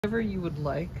Whatever you would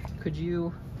like, could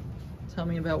you tell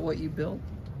me about what you built?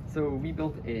 So we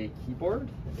built a keyboard.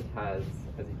 It has,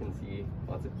 as you can see,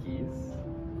 lots of keys.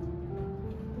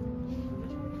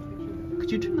 Could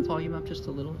you turn the volume up just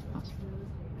a little if possible?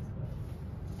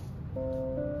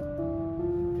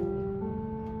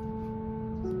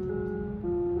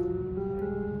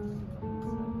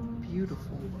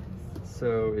 Beautiful.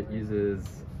 So it uses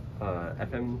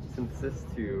FM synthesis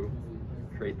to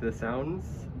create the sounds,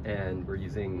 and we're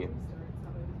using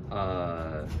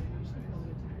the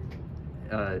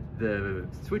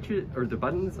switches, or the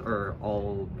buttons, are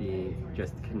all being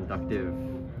just conductive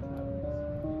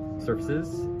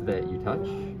surfaces that you touch,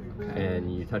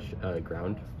 and you touch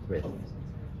ground with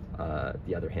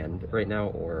the other hand right now,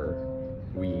 or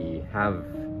we have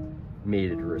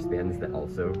made wristbands that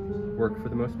also work for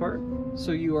the most part.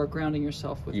 So you are grounding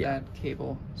yourself with that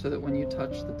cable so that when you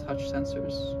touch the touch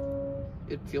sensors,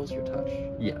 it feels your touch?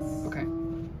 Yes. Okay.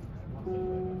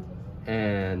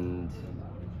 And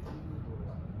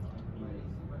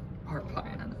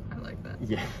RPiano, I like that.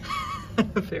 yeah.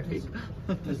 Very.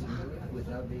 Does it work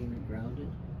without being grounded?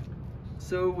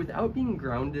 So without being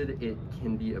grounded, it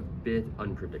can be a bit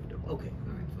unpredictable. Okay,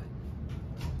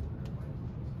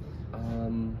 all right,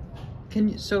 Um,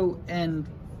 And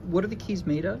what are the keys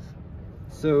made of?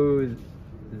 so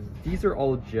these are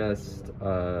all just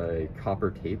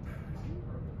copper tape,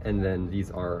 and then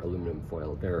these are aluminum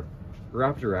foil. They're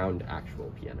wrapped around actual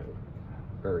piano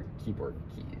or keyboard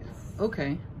keys.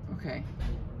 Okay, okay.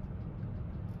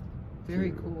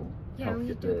 Very cool. Yeah, Help we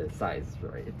get took, the size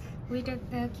right. we took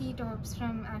the key tops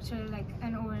from actual, like,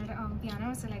 an old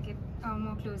piano, so like it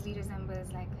more closely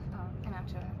resembles like an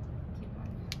actual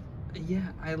keyboard.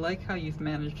 Yeah, I like how you've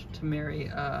managed to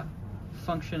marry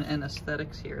function and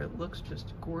aesthetics here. It looks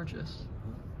just gorgeous.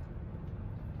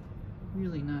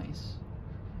 Really nice.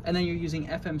 And then you're using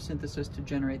FM synthesis to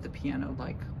generate the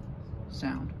piano-like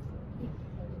sound.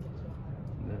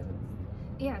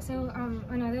 Yeah, so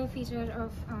another feature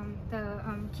of the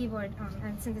keyboard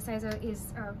and synthesizer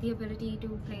is the ability to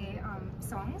play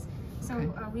songs. So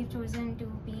we've chosen to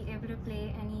be able to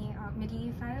play any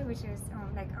MIDI file, which is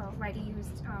like a widely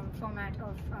used format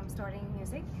of storing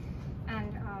music.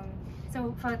 And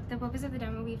so for the purpose of the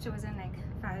demo, we've chosen like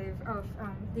 5 of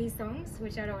these songs,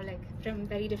 which are all like from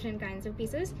very different kinds of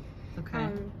pieces. Okay.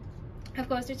 Of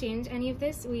course, to change any of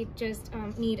this, we just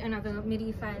need another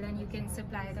MIDI file, and you can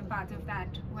supply the path of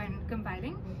that when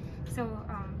compiling. So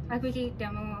I'll quickly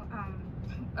demo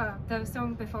the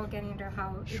song before getting into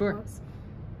how it works.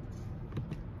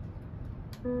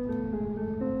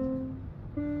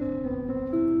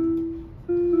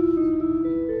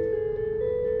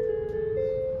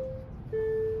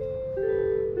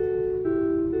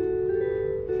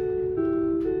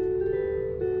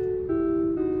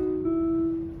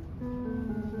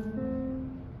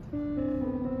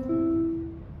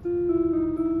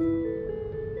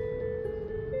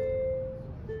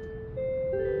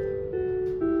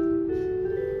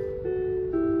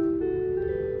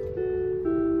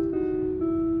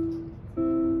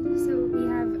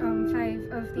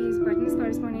 These buttons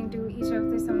corresponding to each of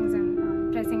the songs,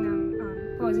 and pressing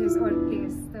them pauses or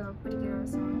plays the particular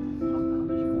song. How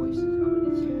many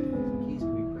keys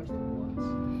can be pressed at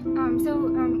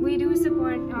once? We do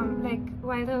support like,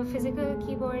 while the physical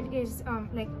keyboard is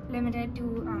like limited to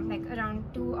like around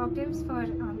 2 octaves for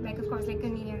like, of course, like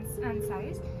convenience and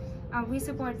size. We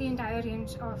support the entire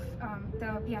range of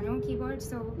the piano keyboard,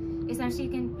 so essentially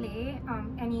you can play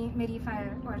any MIDI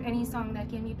file or any song that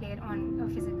can be played on a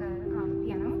physical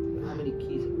piano. How many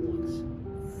keys at once?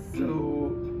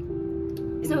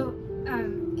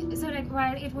 So like,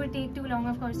 while it would take too long,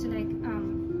 of course, to like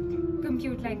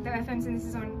compute like the FM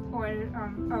synthesis on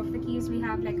all of the keys, we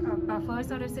have like a buffer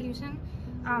sort of solution,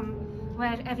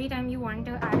 where every time you want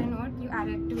to add a note, you add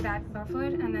it to that buffer,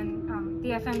 and then the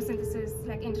FM synthesis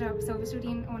like interrupt service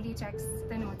routine only checks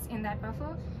the notes in that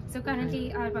buffer. So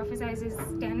currently our buffer size is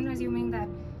 10, assuming that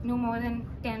no more than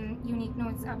 10 unique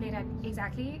notes are played at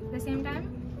exactly the same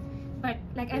time. But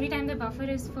like, every time the buffer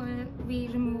is full, we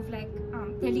remove like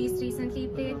the least recently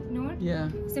played note. Yeah.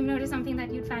 Similar to something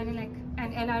that you'd find in like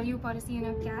an LRU policy in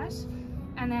a cache,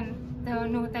 and then the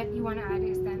note that you want to add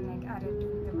is then like added to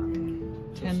the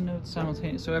buffer. 10 notes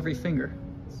simultaneous, so every finger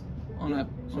on a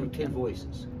So 10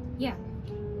 voices. Yeah.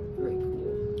 Very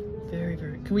cool. Very,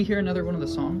 very. Can we hear another one of the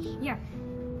songs? Yeah.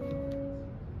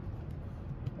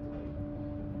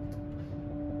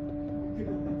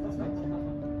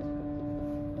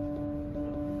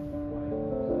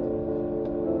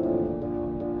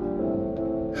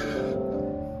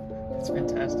 That's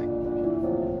fantastic.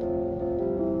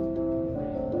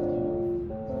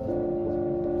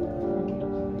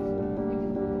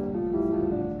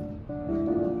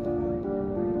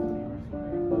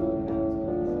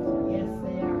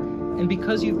 And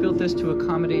because you've built this to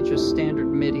accommodate just standard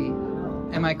MIDI,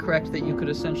 am I correct that you could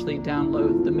essentially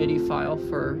download the MIDI file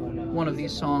for one of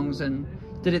these songs? And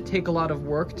did it take a lot of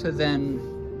work to then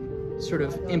sort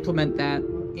of implement that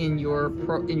in your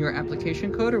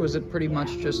application code, or was it pretty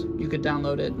much just you could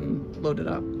download it and load it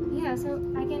up? Yeah, so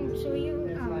I can show you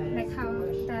like how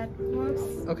that works.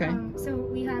 Okay. So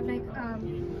we have like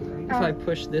if I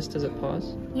push this, does it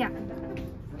pause? Yeah.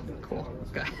 Cool.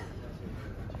 Okay.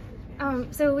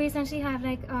 So we essentially have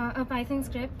like a Python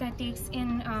script that takes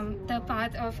in the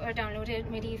path of a downloaded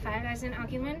MIDI file as an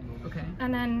argument. Okay.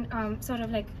 And then sort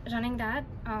of like running that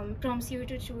prompts you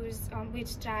to choose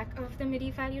which track of the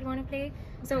MIDI file you'd want to play.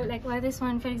 So like while this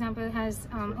one, for example, has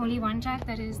only one track,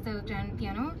 that is the grand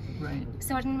piano. Right.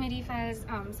 Certain MIDI files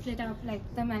split up like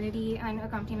the melody and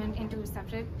accompaniment into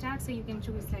separate tracks, so you can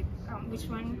choose like which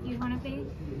one you want to play.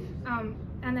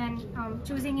 And then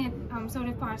choosing it sort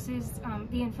of parses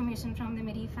the information from the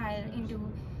MIDI file into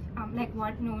like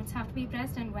what notes have to be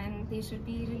pressed and when they should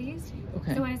be released.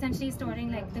 Okay. So we're essentially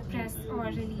storing like the press or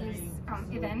release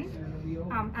event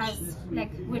as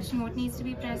like which note needs to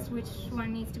be pressed, which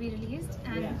one needs to be released,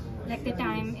 and like the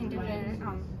time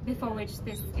interval before which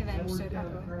this event should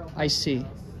happen. I see.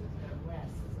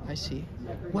 I see.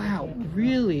 Wow,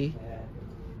 really?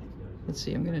 Let's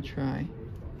see, I'm gonna try.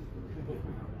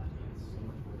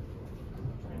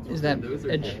 Is that Those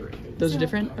are different. Those are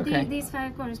different? Okay. These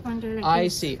five correspond to like I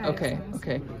these see. five Okay. songs.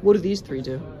 Okay. What do these three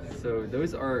do? So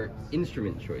those are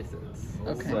instrument choices.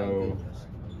 Okay. So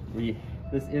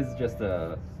this is just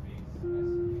a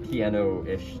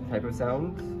piano-ish type of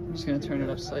sound. I'm just gonna turn it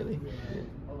up slightly.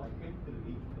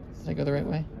 Did I go the right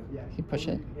way? Can you push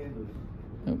it?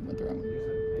 Nope, went the wrong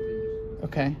way.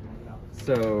 Okay.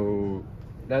 So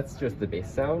that's just the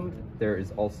bass sound. There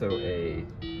is also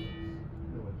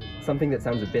something that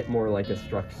sounds a bit more like a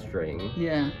struck string.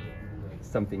 Yeah.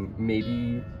 Something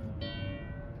maybe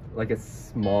like a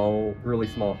really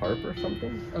small harp or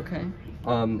something. Okay.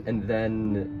 And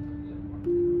then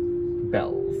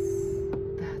bells.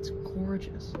 That's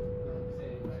gorgeous.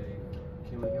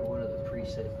 Can we hear one of the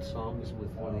preset songs with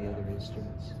one of the other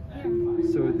instruments?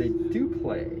 So they do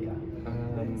play.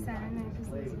 Seven is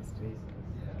the easiest.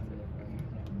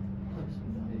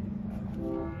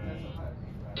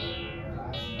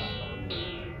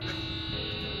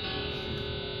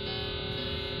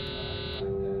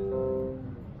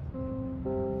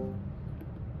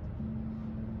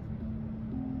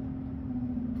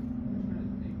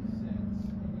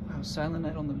 Wow, Silent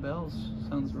Night on the Bells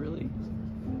sounds really.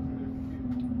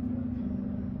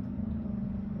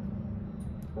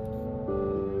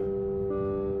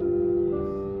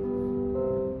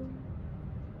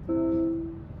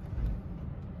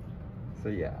 So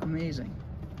yeah. Amazing.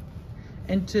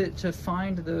 And to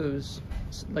find those,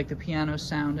 like the piano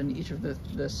sound and each of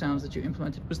the sounds that you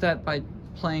implemented, was that by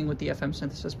playing with the FM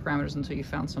synthesis parameters until you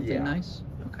found something Yeah. nice?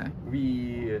 Okay.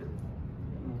 We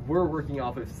were working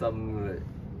off of some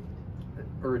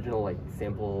original like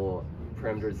sample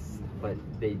parameters, but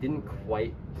they didn't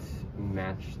quite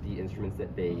match the instruments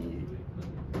that they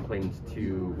claimed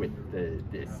to with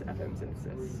this FM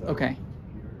synthesis. So Okay.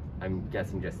 I'm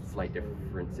guessing just slight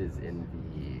differences in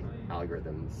the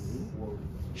algorithms.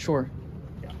 Sure.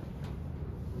 Yeah.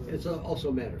 It's also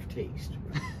a matter of taste.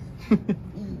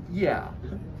 Yeah.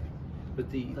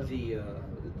 But the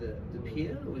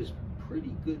piano is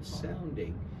pretty good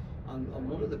sounding. On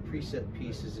one of the preset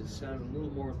pieces, it sounded a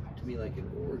little more to me like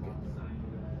an organ.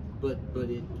 But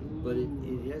it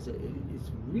has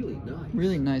it's really nice.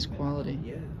 Really nice quality.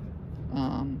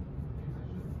 Yeah.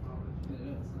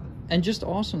 And just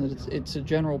awesome that it's a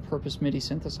general purpose MIDI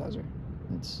synthesizer.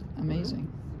 It's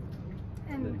amazing.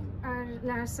 And our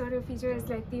last sort of feature is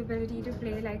like the ability to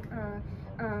play like a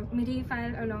MIDI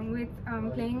file along with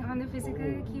playing on the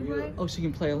physical keyboard. Oh, so you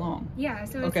can play along. Yeah,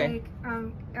 so Okay. it's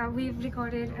like we've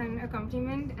recorded an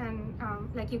accompaniment and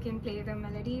like you can play the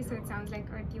melody, so it sounds like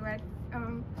a duet.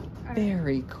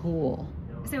 Very cool.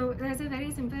 So there's a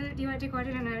very simple duet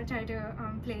recorded, and I'll try to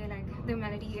play like the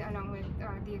melody along with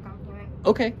the accompaniment.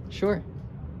 Okay, sure.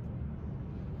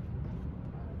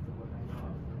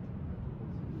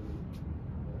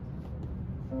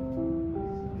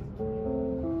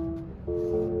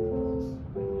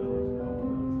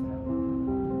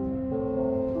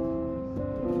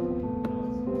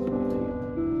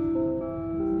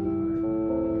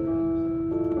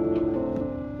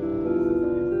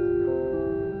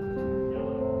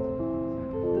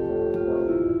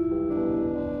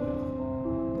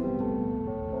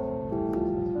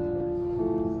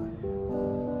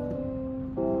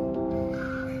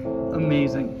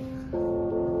 Amazing.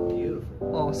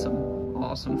 Beautiful. Awesome.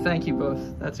 Awesome. Thank you both.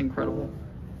 That's incredible.